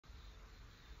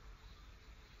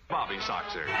Bobby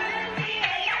Soxer.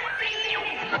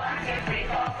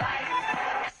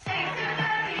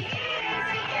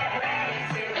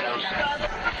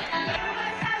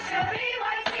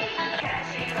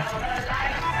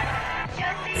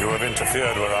 You have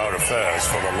interfered with our affairs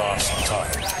for the last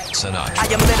time. Sinatra. I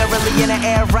am literally in the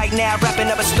air right now, wrapping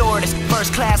up a stewardess.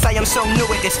 First class, I am so new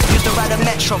at this. Used to ride a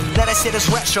metro, now that shit is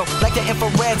retro. Like the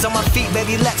infrareds on my feet,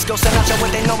 baby, let's go. Sinatra,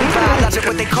 what they know me by, logic,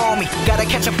 what they call me. Gotta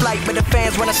catch a flight, but the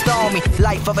fans wanna stall me.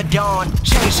 Life of a dawn,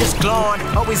 change just gone.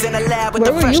 Always in the lab with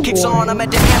the fresh kicks on. I'm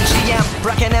at the MGM,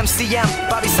 rockin' MCM.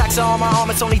 Bobby Soxer on my arm,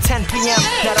 it's only 10 p.m.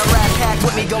 Got a rap pack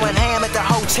with me going ham at the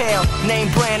hotel. Name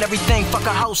brand, everything, fuck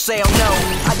a wholesale, no.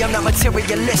 I am not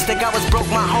materialistic, I was broke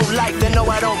my whole life, then no,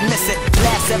 I don't miss it.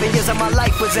 Last 7 years of my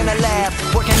life was in a lab,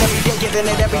 working every day, giving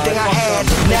it everything I had.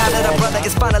 Now that a brother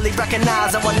is finally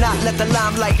recognized, I will not let the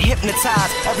limelight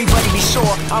hypnotize. Everybody be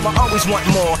sure, I'ma always want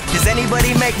more. Does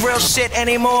anybody make real shit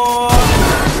anymore?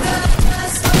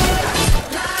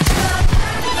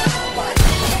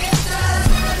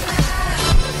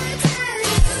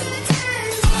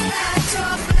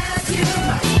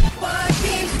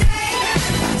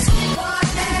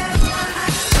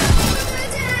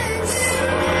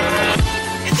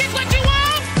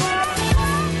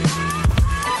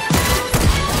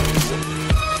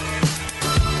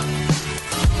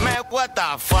 What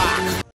the fuck?